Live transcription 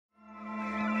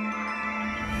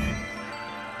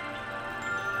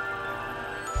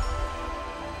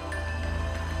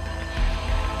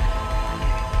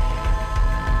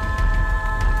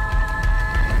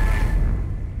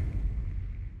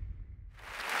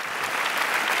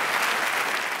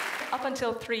up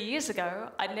until 3 years ago,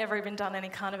 I'd never even done any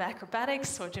kind of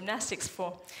acrobatics or gymnastics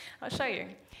before. I'll show you.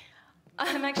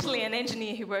 I'm actually an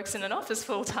engineer who works in an office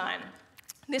full-time.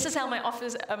 This is how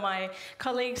my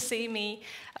colleagues see me,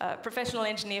 a professional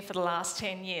engineer for the last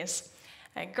 10 years.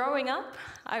 Growing up,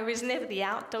 I was never the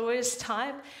outdoors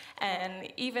type,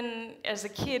 and even as a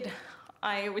kid,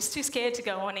 I was too scared to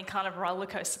go on any kind of roller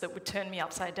coaster that would turn me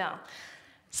upside down.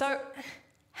 So,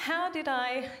 how did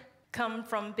I come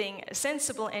from being a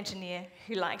sensible engineer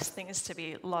who likes things to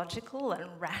be logical and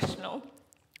rational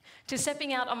to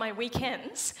stepping out on my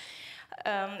weekends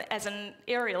as an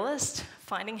aerialist,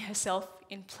 finding herself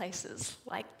in places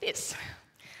like this?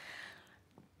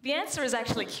 The answer is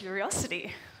actually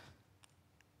curiosity.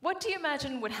 What do you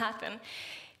imagine would happen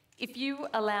if you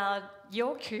allowed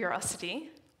your curiosity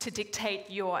to dictate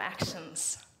your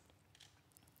actions?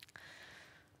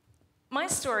 My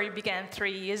story began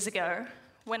 3 years ago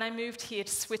when I moved here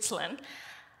to Switzerland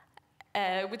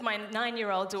with my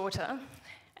 9-year-old daughter,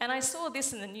 and I saw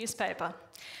this in the newspaper.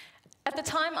 At the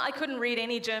time, I couldn't read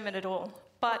any German at all,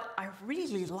 but I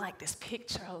really liked this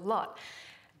picture a lot.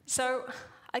 So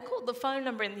I called the phone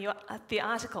number in the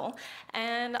article,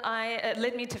 and it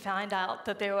led me to find out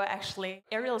that there were actually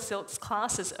aerial silks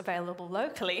classes available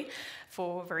locally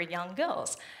for very young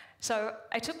girls. So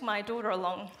I took my daughter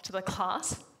along to the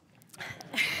class,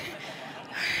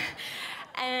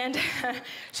 and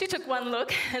she took one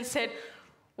look and said,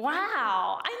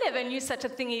 "Wow, I never knew such a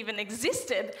thing even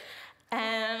existed."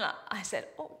 And I said,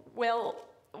 "Oh, well,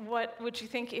 what would you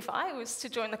think if I was to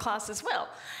join the class as well?"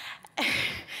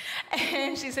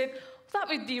 And she said, "That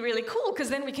would be really cool, because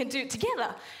then we can do it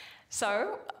together."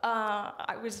 So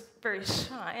I was very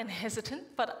shy and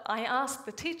hesitant, but I asked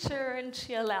the teacher, and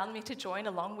she allowed me to join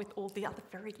along with all the other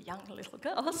very young little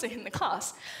girls in the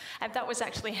class. And that was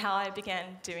actually how I began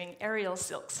doing aerial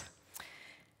silks.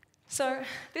 So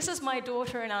this is my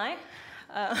daughter and I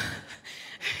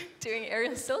doing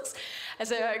aerial silks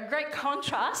as a great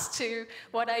contrast to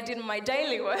what I did in my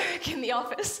daily work in the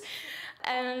office.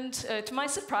 And to my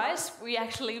surprise, we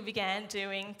actually began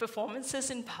doing performances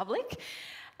in public.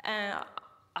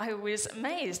 I was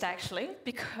amazed, actually,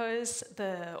 because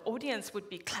the audience would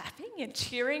be clapping and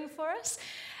cheering for us.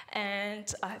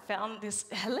 And I found this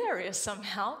hilarious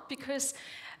somehow, because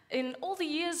in all the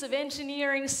years of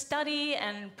engineering study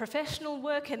and professional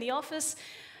work in the office,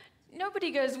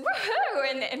 nobody goes,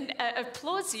 "Woohoo!" and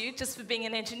applauds you just for being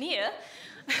an engineer.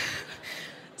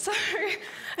 So,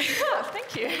 yeah,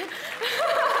 thank you.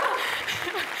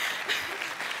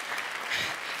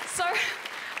 So,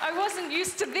 I wasn't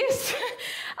used to this,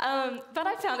 but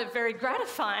I found it very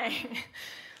gratifying.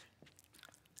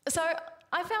 So,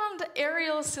 I found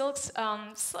aerial silks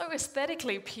so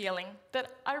aesthetically appealing that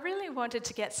I really wanted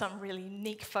to get some really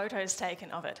unique photos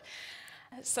taken of it.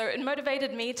 So it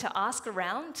motivated me to ask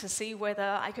around to see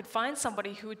whether I could find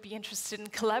somebody who would be interested in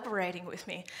collaborating with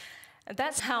me. And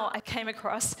that's how I came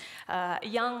across a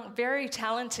young, very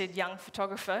talented young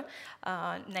photographer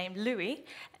named Louis,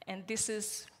 and this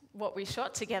is what we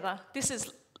shot together. This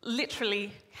is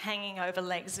literally hanging over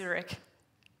Lake Zurich,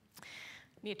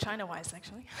 near China Wise,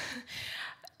 actually.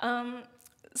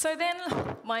 So then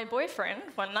my boyfriend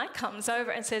one night comes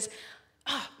over and says,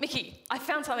 "Oh, Miki, I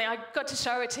found something, I've got to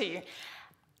show it to you."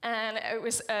 And it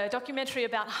was a documentary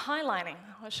about highlining.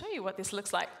 I'll show you what this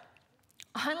looks like.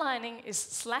 Highlining is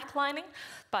slacklining,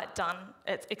 but done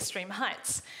at extreme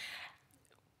heights.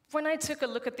 When I took a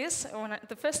look at this,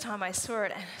 the first time I saw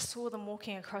it, and I saw them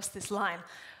walking across this line,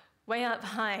 way up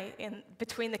high in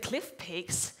between the cliff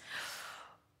peaks,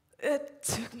 it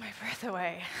took my breath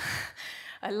away.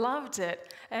 I loved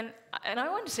it, and I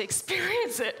wanted to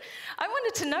experience it. I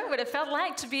wanted to know what it felt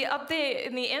like to be up there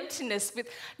in the emptiness with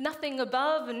nothing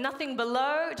above and nothing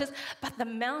below, but the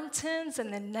mountains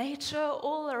and the nature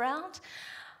all around.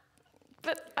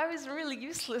 But I was really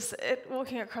useless at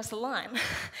walking across the line.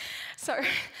 So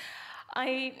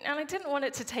I didn't want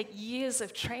it to take years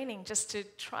of training just to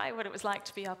try what it was like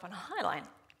to be up on a high line.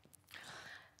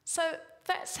 So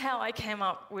that's how I came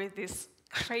up with this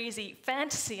crazy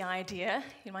fantasy idea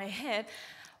in my head.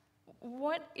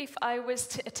 What if I was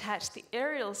to attach the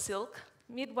aerial silk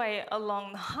midway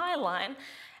along the high line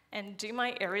and do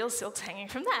my aerial silks hanging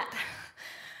from that?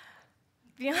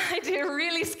 The idea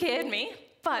really scared me,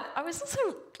 but I was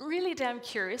also really damn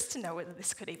curious to know whether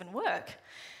this could even work.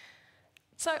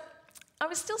 So I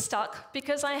was still stuck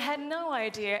because I had no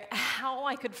idea how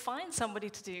I could find somebody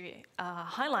to do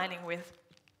highlining with.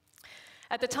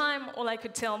 At the time, all I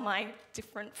could tell my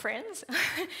different friends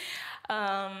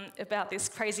about this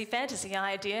crazy fantasy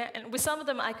idea, and with some of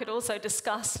them I could also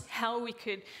discuss how we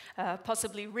could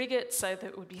possibly rig it so that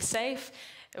it would be safe,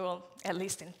 well, at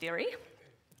least in theory.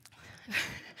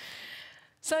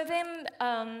 So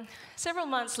then, several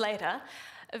months later,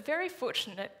 a very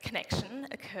fortunate connection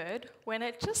occurred when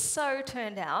it just so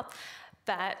turned out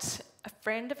that a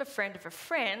friend of a friend of a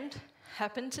friend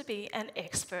happened to be an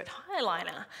expert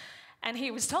highliner. And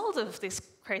he was told of this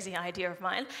crazy idea of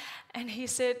mine, and he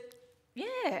said,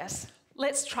 yes,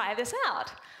 let's try this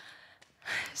out.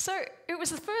 So it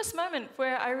was the first moment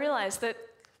where I realized that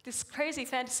this crazy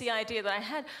fantasy idea that I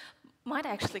had might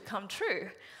actually come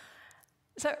true.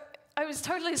 So I was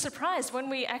totally surprised when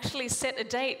we actually set a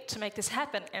date to make this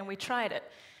happen, and we tried it.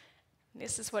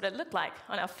 This is what it looked like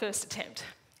on our first attempt.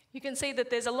 You can see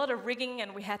that there's a lot of rigging,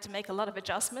 and we had to make a lot of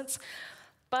adjustments,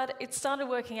 but it started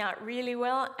working out really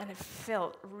well, and it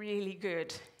felt really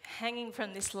good. Hanging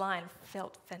from this line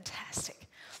felt fantastic.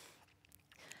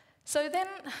 So then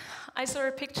I saw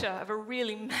a picture of a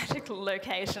really magical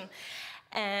location,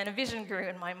 and a vision grew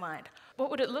in my mind. What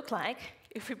would it look like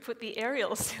if we put the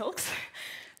aerial silks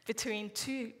between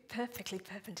two perfectly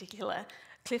perpendicular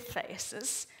cliff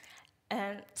faces?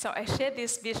 And so I shared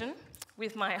this vision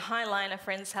with my highliner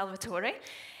friend Salvatore,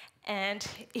 and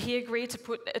he agreed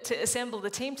to assemble the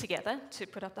team together to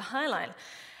put up the highline.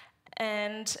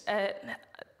 And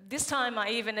this time I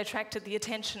even attracted the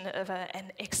attention of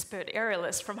an expert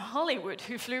aerialist from Hollywood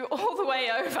who flew all the way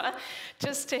over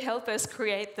just to help us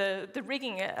create the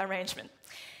rigging arrangement.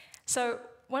 So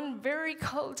one very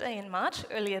cold day in March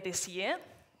earlier this year,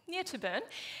 near to Bern,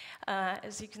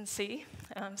 as you can see,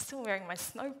 I'm still wearing my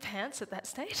snow pants at that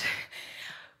stage,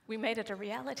 we made it a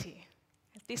reality.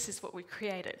 This is what we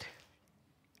created.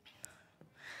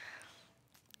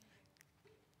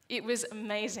 It was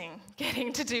amazing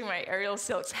getting to do my aerial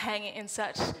silks hanging in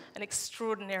such an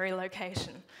extraordinary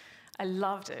location. I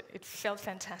loved it. It felt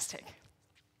fantastic.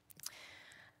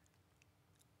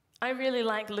 I really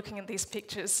like looking at these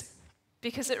pictures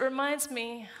because it reminds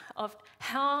me of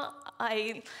how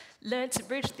I learned to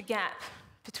bridge the gap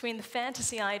between the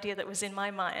fantasy idea that was in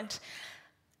my mind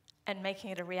and making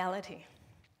it a reality.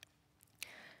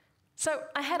 So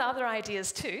I had other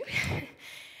ideas too.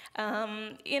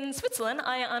 In Switzerland,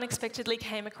 I unexpectedly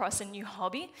came across a new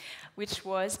hobby, which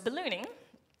was ballooning,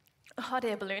 hot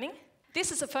air ballooning.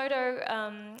 This is a photo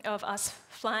of us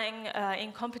flying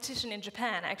in competition in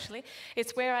Japan, actually.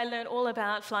 It's where I learned all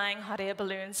about flying hot air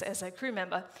balloons as a crew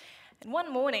member. And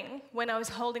one morning, when I was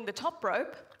holding the top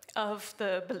rope of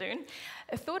the balloon,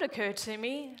 a thought occurred to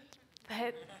me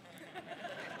that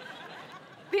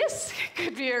this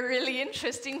could be a really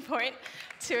interesting point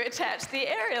to attach the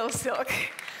aerial silk.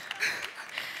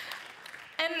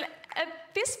 And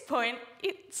at this point,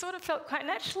 it sort of felt quite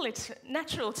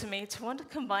natural to me to want to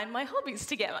combine my hobbies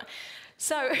together.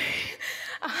 So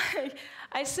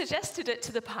I suggested it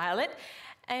to the pilot,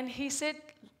 and he said,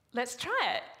 let's try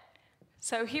it.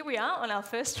 So here we are on our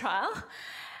first trial,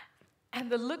 and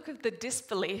the look of the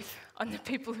disbelief on the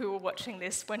people who were watching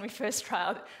this when we first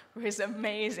trialed was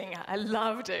amazing. I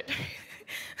loved it.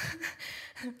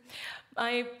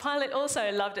 My pilot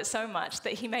also loved it so much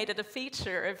that he made it a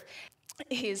feature of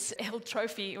his held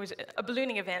trophy. It was a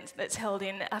ballooning event that's held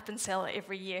in Appenzell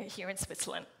every year here in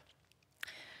Switzerland.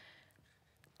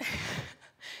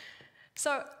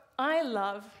 So I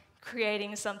love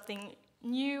creating something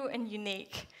new and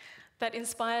unique that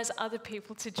inspires other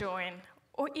people to join,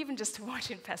 or even just to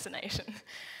watch in fascination.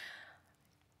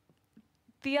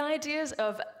 The ideas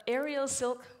of aerial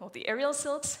silk, or the aerial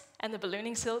silks and the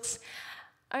ballooning silks,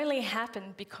 only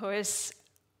happened because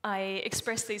I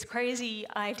expressed these crazy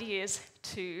ideas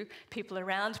to people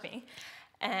around me,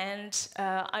 and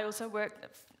I also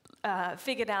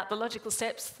figured out the logical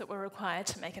steps that were required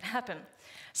to make it happen.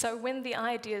 So when the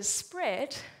ideas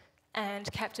spread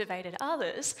and captivated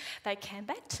others, they came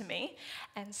back to me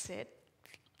and said,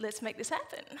 let's make this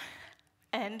happen.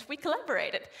 And we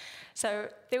collaborated. So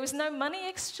there was no money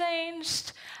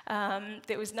exchanged,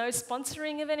 there was no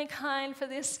sponsoring of any kind for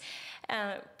this.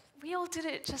 We all did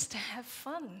it just to have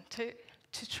fun, to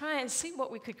try and see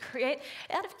what we could create,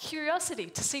 out of curiosity,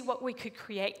 to see what we could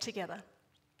create together.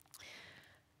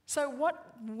 So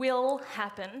what will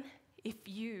happen if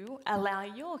you allow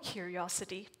your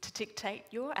curiosity to dictate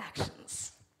your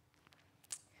actions?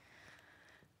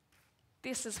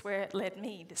 This is where it led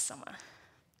me this summer.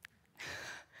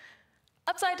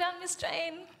 Upside down, Miss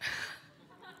Jane.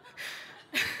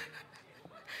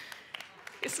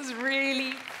 This is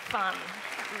really fun,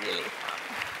 really fun.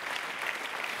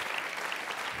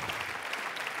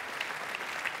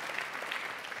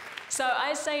 So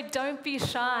I say, don't be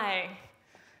shy.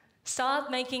 Start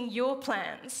making your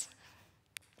plans.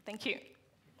 Thank you.